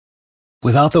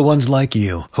Without the ones like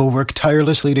you, who work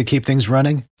tirelessly to keep things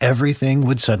running, everything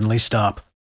would suddenly stop.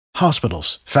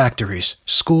 Hospitals, factories,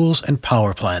 schools, and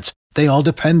power plants, they all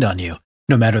depend on you.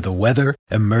 No matter the weather,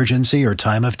 emergency, or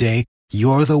time of day,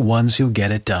 you're the ones who get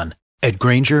it done. At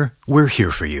Grainger, we're here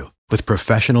for you with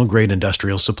professional-grade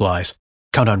industrial supplies.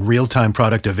 Count on real-time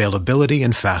product availability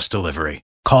and fast delivery.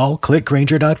 Call,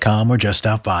 clickgrainger.com, or just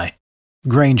stop by.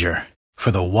 Grainger, for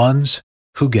the ones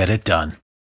who get it done.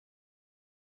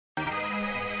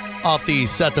 Off the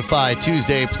Set the Fi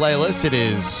Tuesday playlist, it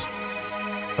is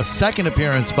a second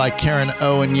appearance by Karen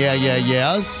O and Yeah Yeah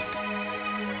Yeahs.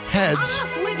 Heads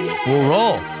will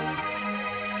roll.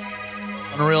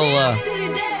 On a real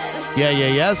Yeah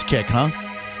Yeah Yeahs kick, huh?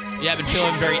 Yeah, I've been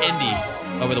feeling very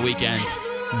indie over the weekend.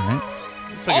 All right.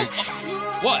 It's like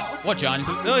What, John?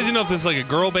 I don't even know if this is like a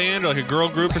girl band or like a girl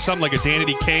group or something, like a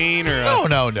Danity Kane or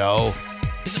No.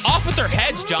 This is off with their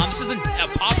heads, John. This isn't a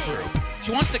pop group.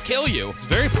 She wants to kill you. It's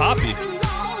very poppy.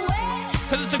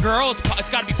 Because it's a girl, it's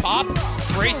got to be pop.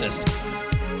 It's racist.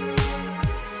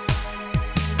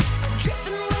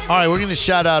 All right, we're going to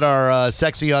shout out our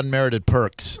sexy unmerited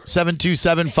perks.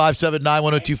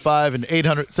 727-579-1025 and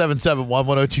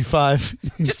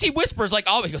 800-771-1025. Just he whispers like,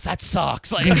 oh, he goes, that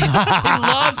sucks. Like, he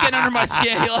loves getting under my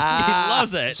skin. He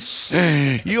loves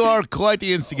it. You are quite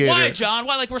the instigator. Why, John?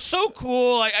 Why? Like, we're so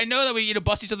cool. Like, I know that we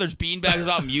bust each other's beanbags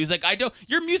about music.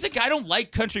 Your music, I don't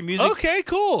like country music. Okay,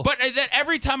 cool. But that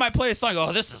every time I play a song,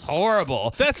 oh, this is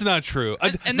horrible. That's not true.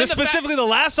 And then specifically, the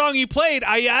last song you played,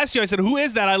 I asked you, I said, who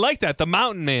is that? I like that, the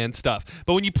Mountain Man stuff.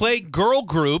 But when you play girl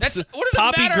groups, what does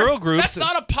poppy it matter? girl groups. That's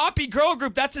not a poppy girl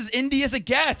group. That's as indie as it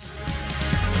gets.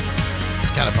 It's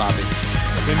kind of poppy.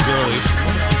 Been girly.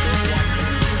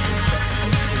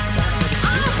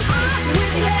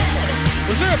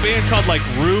 Was there a band called like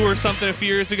Rue or something a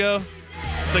few years ago?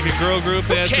 It's like a girl group.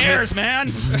 Who cares, man?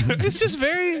 It's just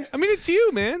very, I mean, it's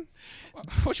you, man. I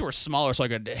wish you were smaller so I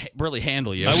could really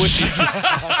handle you. I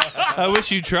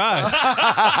wish you'd try.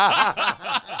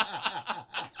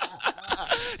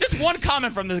 Just one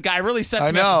comment from this guy really sets I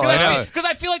me up. know. Because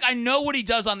I feel like I know what he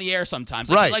does on the air sometimes.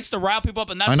 Like, Right. He likes to rile people up,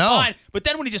 and that's I know. fine. But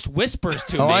then when he just whispers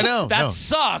to me, I know. that No.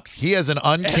 sucks. He has an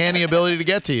uncanny ability to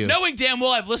get to you. Knowing damn well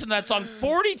I've listened to that song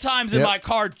 40 times in my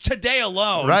car today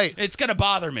alone. Right. It's going to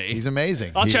bother me. He's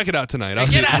amazing. I'll check it out tonight. I'll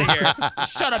Get out of here.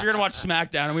 Shut up. You're going to watch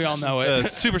SmackDown, and we all know it.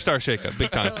 Superstar shakeup, big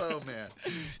time. Oh, man.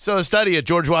 So a study at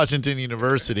George Washington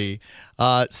University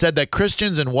said that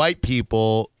Christians and white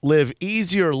people live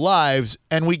easier lives,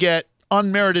 and we get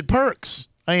unmerited perks.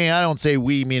 I mean, I don't say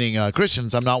we meaning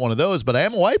Christians. I'm not one of those, but I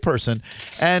am a white person.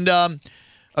 And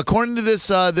according to this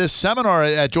seminar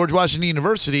at George Washington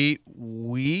University,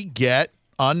 we get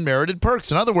unmerited perks.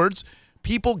 In other words,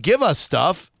 people give us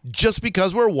stuff just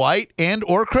because we're white and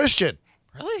or Christian.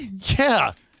 Really?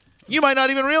 Yeah. You might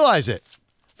not even realize it.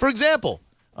 For example,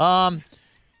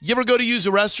 you ever go to use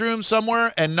a restroom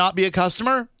somewhere and not be a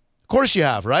customer? Of course you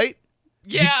have, right?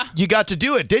 Yeah. You got to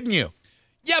do it, didn't you?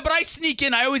 Yeah, but I sneak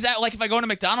in. I always act like if I go to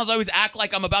McDonald's, I always act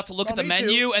like I'm about to look at the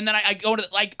menu, and then I go to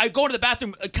the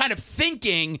bathroom, kind of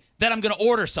thinking that I'm going to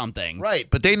order something. Right,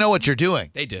 but they know what you're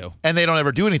doing. They do. And they don't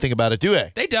ever do anything about it, do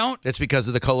they? They don't. It's because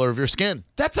of the color of your skin.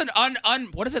 That's an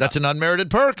what is it? That's an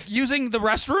unmerited perk. Using the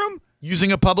restroom?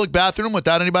 Using a public bathroom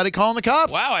without anybody calling the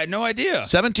cops. Wow, I had no idea.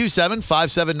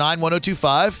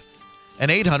 727-579-1025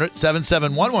 and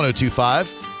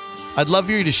 800-771-1025. I'd love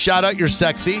for you to shout out your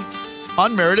sexy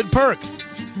unmerited perk.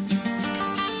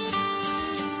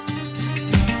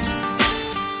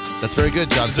 That's very good,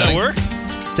 John. Does that work?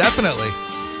 Definitely.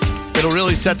 It'll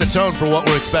really set the tone for what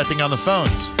we're expecting on the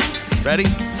phones. Ready?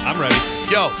 I'm ready.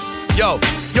 Yo,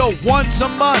 once a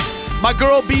month, my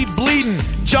girl be bleeding.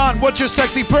 John, what's your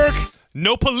sexy perk?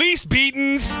 No police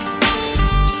beatings.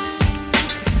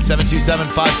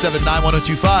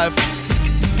 727-579-1025.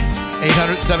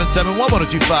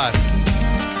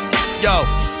 800-771-1025. Yo.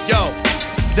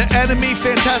 The enemy,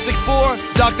 Fantastic Four,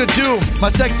 Dr. Doom. My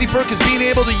sexy perk is being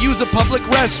able to use a public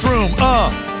restroom.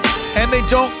 And they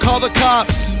don't call the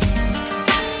cops.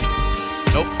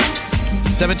 Nope.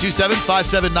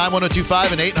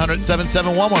 727-579-1025 and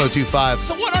 800-771-1025.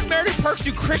 So what unmerited perks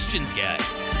do Christians get?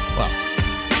 Well,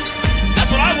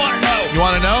 that's what I want to know. you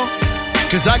want to know?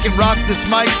 Because I can rock this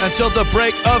mic until the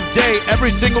break of day. Every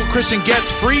single Christian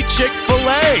gets free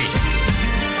Chick-fil-A.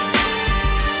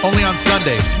 Only on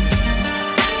Sundays.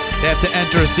 They have to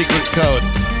enter a secret code.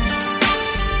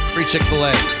 Free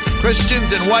Chick-fil-A.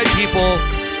 Christians and white people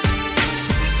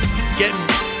getting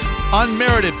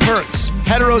unmerited perks.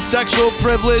 Heterosexual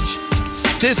privilege,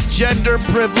 cisgender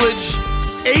privilege,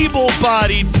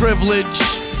 able-bodied privilege,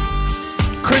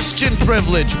 Christian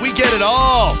privilege. We get it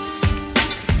all.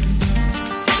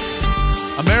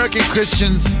 American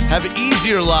Christians have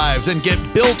easier lives and get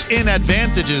built-in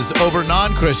advantages over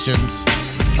non-Christians,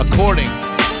 according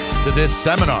to this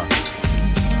seminar.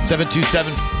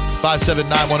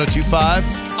 727-579-1025.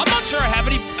 I'm not sure I have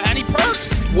any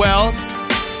perks. Well,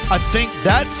 I think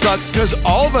that sucks because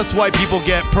all of us white people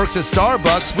get perks at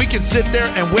Starbucks. We can sit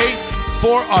there and wait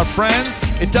for our friends.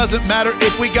 It doesn't matter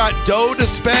if we got dough to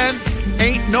spend.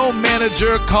 Ain't no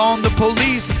manager calling the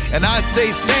police. And I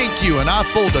say thank you and I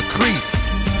fold a crease.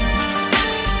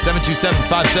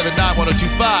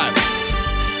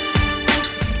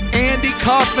 727-579-1025. Andy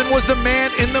Kaufman was the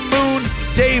man in the moon.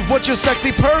 Dave, what's your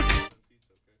sexy perk?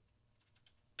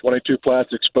 22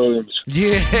 plastic spoons.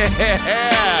 Yeah.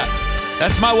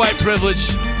 That's my white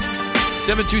privilege.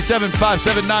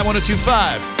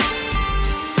 727-579-1025.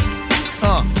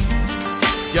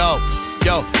 Yo.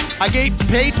 I get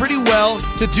paid pretty well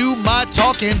to do my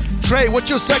talking. Trey, what's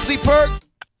your sexy perk?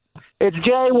 It's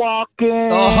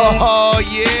jaywalking. Oh,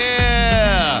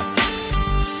 yeah.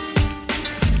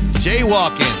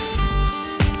 Jaywalking.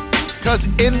 Because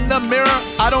in the mirror,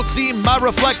 I don't see my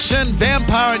reflection.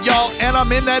 Vampiring, y'all, and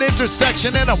I'm in that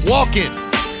intersection, and I'm walking.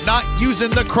 Not using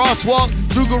the crosswalk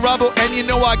through Garabo, and you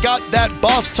know I got that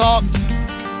boss talk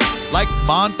like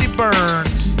Monty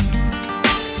Burns.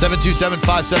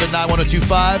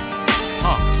 727-579-1025.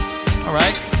 All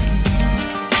right.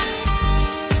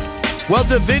 Well,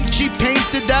 Da Vinci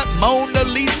painted that Mona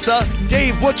Lisa.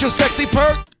 Dave, what's your sexy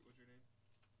perk?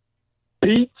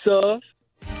 Pizza.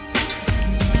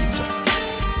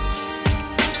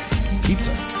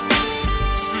 Pizza.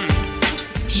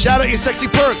 Shout out your sexy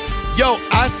perk. Yo,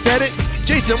 I said it.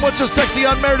 Jason, what's your sexy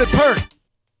unmerited perk?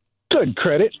 Good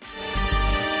credit.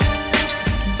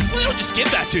 Well, they don't just give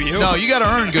that to you. No, you got to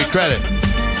earn good credit.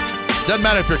 Doesn't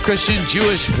matter if you're Christian,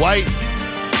 Jewish, white,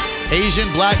 Asian,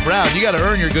 black, brown. You got to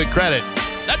earn your good credit.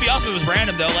 That'd be awesome if it was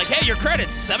random, though. Like, hey, your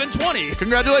credit's 720.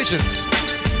 Congratulations.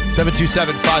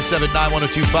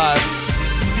 727-579-1025.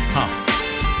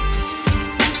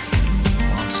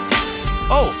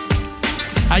 Oh,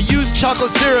 I used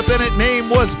chocolate syrup and its name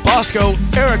was Bosco.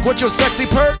 Eric, what's your sexy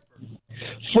perk?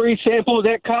 Free samples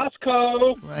at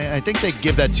Costco. I think they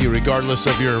give that to you regardless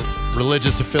of your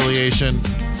religious affiliation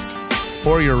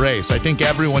or your race. I think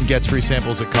everyone gets free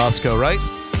samples at Costco, right?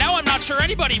 Now I'm not sure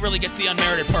anybody really gets the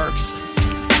unmerited perks.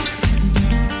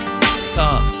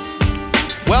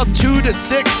 Well,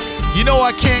 2-6. You know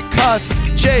I can't cuss.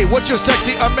 Jay, what's your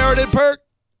sexy unmerited perk?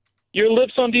 Your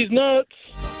lips on these nuts.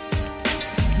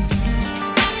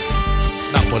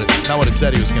 Not what it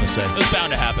said he was going to say. It was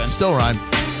bound to happen. Still rhyme.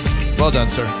 Well done,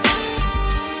 sir.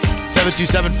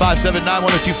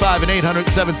 727-579-1025 and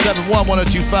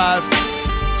 800-771-1025.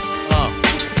 Oh,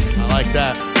 I like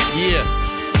that. Yeah.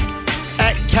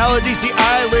 At Caladisi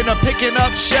Island, I'm picking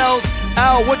up shells.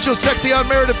 Al, what's your sexy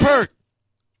unmerited perk?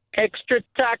 Extra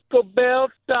Taco Bell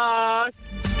sauce.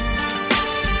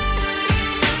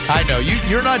 I know.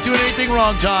 You're not doing anything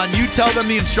wrong, John. You tell them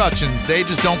the instructions. They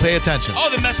just don't pay attention. Oh,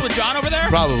 they mess with John over there?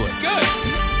 Probably. Good.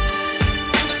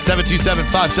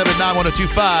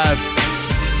 727-579-1025.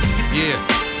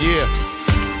 Yeah.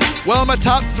 Well, my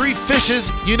top 3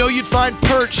 fishes, you know you'd find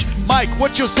perch. Mike,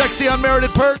 what's your sexy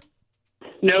unmerited perk?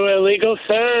 No illegal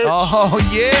search. Oh,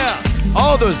 yeah.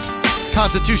 All those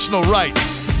constitutional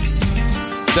rights.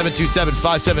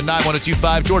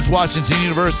 727-579-1025. George Washington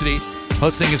University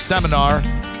hosting a seminar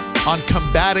on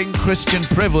combating Christian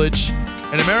privilege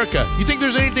in America. You think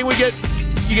there's anything you get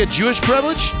Jewish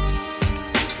privilege?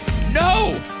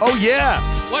 No. Oh, yeah.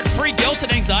 What, free guilt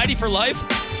and anxiety for life?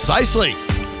 Precisely.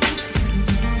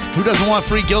 Who doesn't want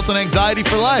free guilt and anxiety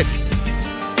for life?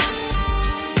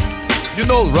 You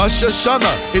know, Rosh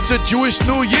Hashanah, it's a Jewish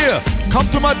New Year. Come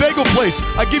to my bagel place.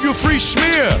 I give you free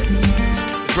schmear.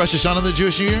 Is Rosh Hashanah the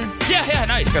Jewish New Year? Yeah,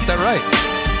 nice. Got that right.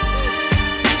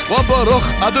 Well, Baruch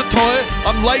Adonai,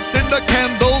 I'm lighting the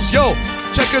candles. Yo,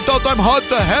 check it out, I'm hard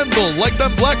to handle, like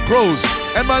them black crows.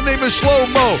 And my name is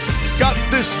Shlomo. Got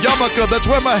this yarmulke, that's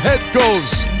where my head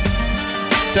goes.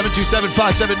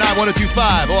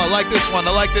 727-579-1025. Oh, I like this one.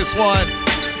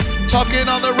 Talking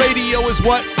on the radio is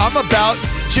what I'm about.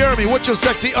 Jeremy, what's your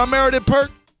sexy unmerited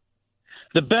perk?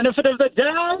 The benefit of the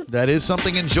doubt. That is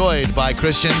something enjoyed by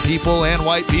Christian people and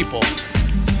white people.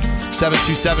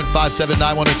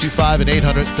 727-579-1025 and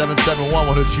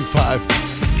 800-771-1025.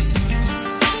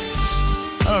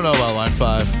 I don't know about line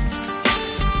 5.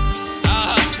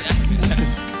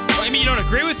 I mean, you don't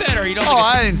agree with that, or you don't? Oh,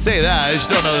 I didn't say that. I just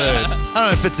don't know that. I don't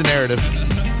know if it fits the narrative.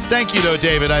 Thank you, though,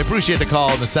 David. I appreciate the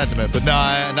call and the sentiment, but no,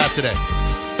 not today.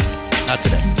 Not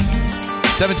today.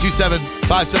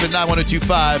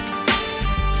 727-579-1025.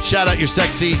 Shout out your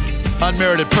sexy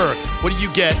unmerited perk. What do you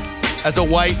get as a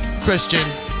white Christian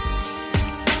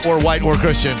or white or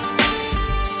Christian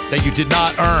that you did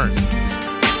not earn.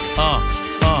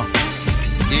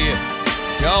 Yeah.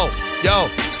 Yo.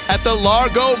 At the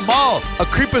Largo Mall, a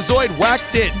creepazoid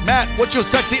whacked it. Matt, what's your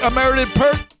sexy unmerited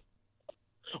perk?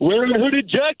 Wearing a hooded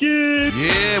jacket.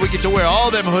 Yeah, we get to wear all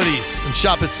them hoodies and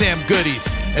shop at Sam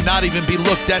Goodies and not even be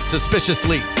looked at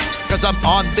suspiciously. Because I'm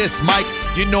on this mic,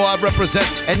 you know I represent,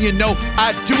 and you know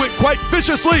I do it quite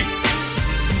viciously.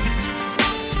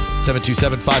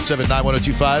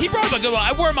 727-579-1025. He brought up a good one.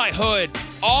 I wear my hood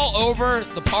all over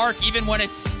the park, even when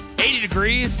it's 80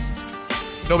 degrees.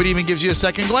 Nobody even gives you a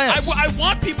second glance. I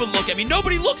want people to look at me.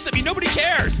 Nobody looks at me. Nobody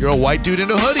cares. You're a white dude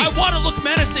in a hoodie. I want to look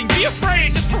menacing. Be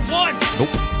afraid just for once. Nope.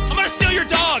 I'm going to steal your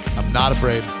dog. I'm not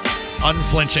afraid.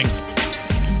 Unflinching.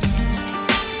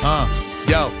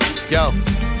 Yo.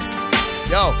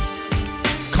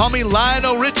 Call me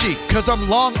Lionel Richie, because I'm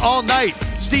long all night.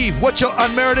 Steve, what's your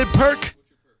unmerited perk?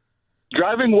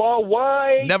 Driving while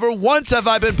white. Never once have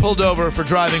I been pulled over for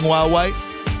driving while white.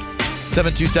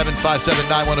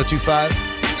 727-579-1025.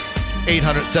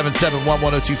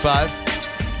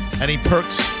 800-771-1025. Any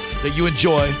perks that you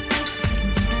enjoy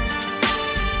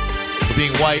for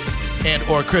being white and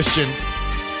or Christian?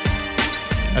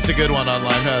 That's a good one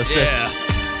online, huh? Yeah.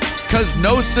 Because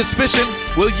no suspicion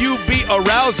will you be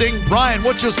arousing. Brian,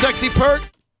 what's your sexy perk?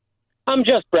 I'm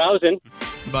just browsing.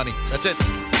 Money. That's it.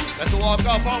 That's a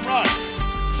walk-off home run.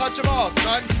 Touch them all,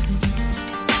 son.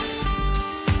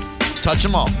 Touch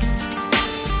them all.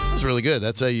 That's really good.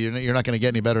 That's you're not going to get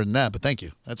any better than that, but thank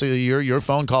you. That's your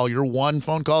phone call. Your one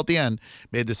phone call at the end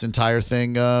made this entire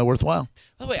thing worthwhile.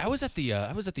 By the way, I was at the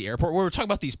airport where we were talking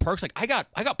about these perks. Like I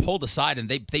got pulled aside and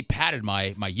they patted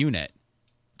my unit.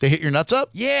 They hit your nuts up?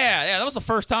 Yeah, that was the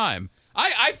first time.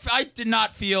 I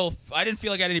didn't feel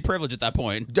like I had any privilege at that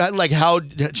point. Like how?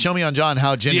 Show me on John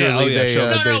how gingerly they.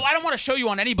 No, I don't want to show you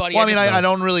on anybody. Well, I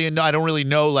don't really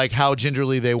know like how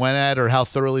gingerly they went at or how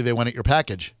thoroughly they went at your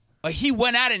package. He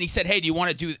went at it and he said, "Hey, do you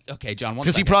want to do?" Okay, John.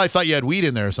 Because he probably thought you had weed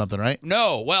in there or something, right?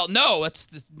 No,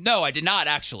 no, I did not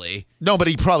actually. No, but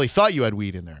he probably thought you had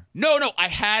weed in there. No, I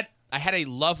had a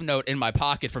love note in my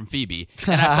pocket from Phoebe.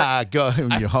 And Go,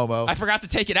 you homo. I forgot to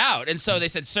take it out, and so they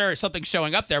said, "Sir, something's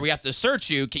showing up there. We have to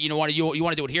search you. You want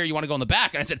to do it here? You want to go in the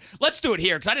back?" And I said, "Let's do it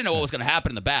here," because I didn't know what was going to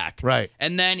happen in the back. Right.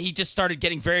 And then he just started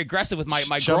getting very aggressive with my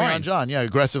Show groin. me on John. Yeah,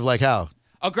 aggressive like how?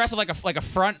 Aggressive like a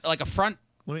front.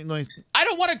 Let me. I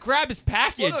don't want to grab his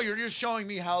package. Well, no, you're just showing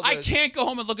me how. I can't go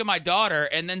home and look at my daughter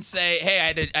and then say, "Hey,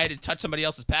 I had to touch somebody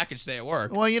else's package today at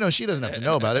work." Well, she doesn't have to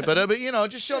know about it, but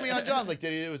just show me on John. Like,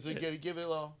 did he give it a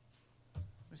little?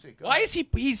 Let me see. Why is he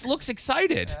looks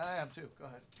excited? Yeah, I am too. Go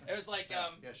ahead. It was like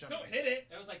don't hit it.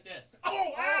 It was like this.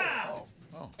 Oh.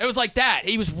 It was like that.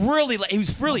 He was really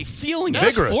feeling it.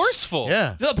 Vigorous. Forceful.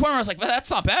 Yeah. To the point where I was like, well, that's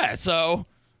not bad. So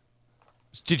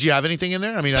Did you have anything in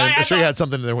there? I mean, I I'm sure you had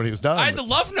something in there when he was done. I had the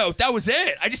love note. That was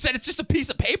it. I just said it's just a piece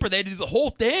of paper. They had to do the whole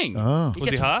thing. Oh.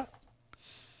 Was he hot?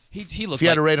 He looked. If you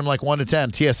had to rate him like 1 to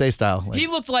 10, TSA style. He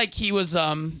looked like he was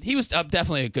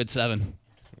definitely a good 7.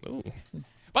 Ooh.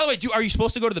 By the way, are you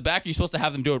supposed to go to the back? Or are you supposed to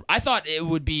have them do it? I thought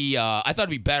it'd be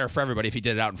better for everybody if he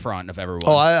did it out in front of everyone.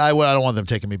 Oh, I don't want them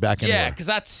taking me back anywhere. yeah, because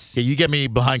that's Yeah, you get me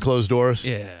behind closed doors.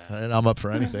 Yeah. And I'm up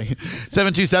for anything.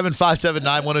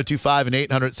 727-579-1025 and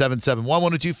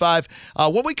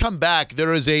 800-771-1025. When we come back,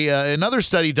 there is another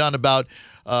study done about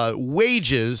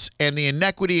wages and the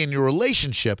inequity in your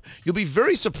relationship. You'll be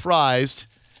very surprised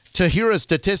to hear a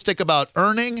statistic about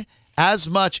earning as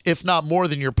much, if not more,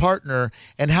 than your partner,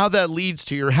 and how that leads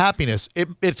to your happiness.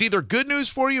 It's either good news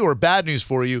for you or bad news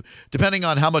for you, depending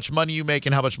on how much money you make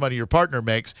and how much money your partner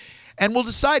makes. And we'll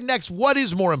decide next what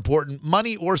is more important,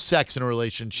 money or sex in a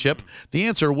relationship. The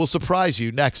answer will surprise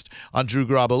you next on Drew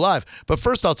Garabo Live. But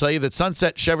first, I'll tell you that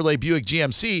Sunset Chevrolet Buick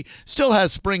GMC still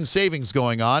has spring savings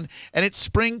going on, and it's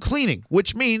spring cleaning,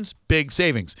 which means big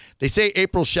savings. They say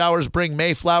April showers bring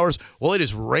May flowers. Well, it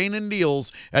is raining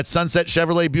deals at Sunset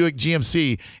Chevrolet Buick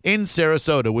GMC in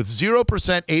Sarasota with 0%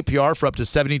 APR for up to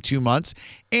 72 months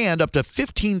and up to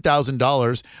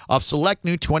 $15,000 off select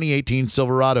new 2018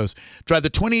 Silverados. Drive the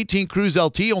 2018 Cruise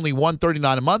LT, only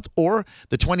 $139 a month, or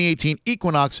the 2018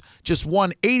 Equinox, just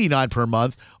 $189 per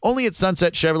month, only at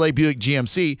Sunset Chevrolet Buick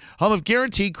GMC, home of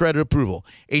guaranteed credit approval.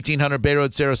 1800 Bay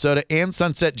Road, Sarasota, and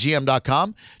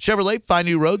sunsetgm.com. Chevrolet, find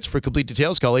new roads. For complete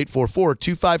details, call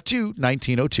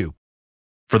 844-252-1902.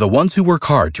 For the ones who work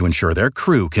hard to ensure their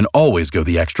crew can always go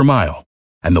the extra mile,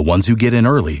 and the ones who get in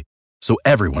early so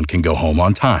everyone can go home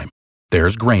on time,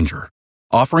 there's Grainger,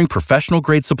 offering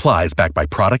professional-grade supplies backed by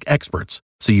product experts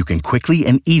so you can quickly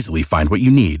and easily find what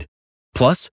you need.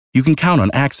 Plus, you can count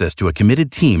on access to a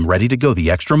committed team ready to go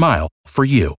the extra mile for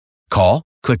you. Call,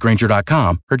 click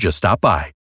Grainger.com, or just stop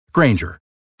by. Granger,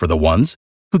 for the ones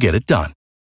who get it done.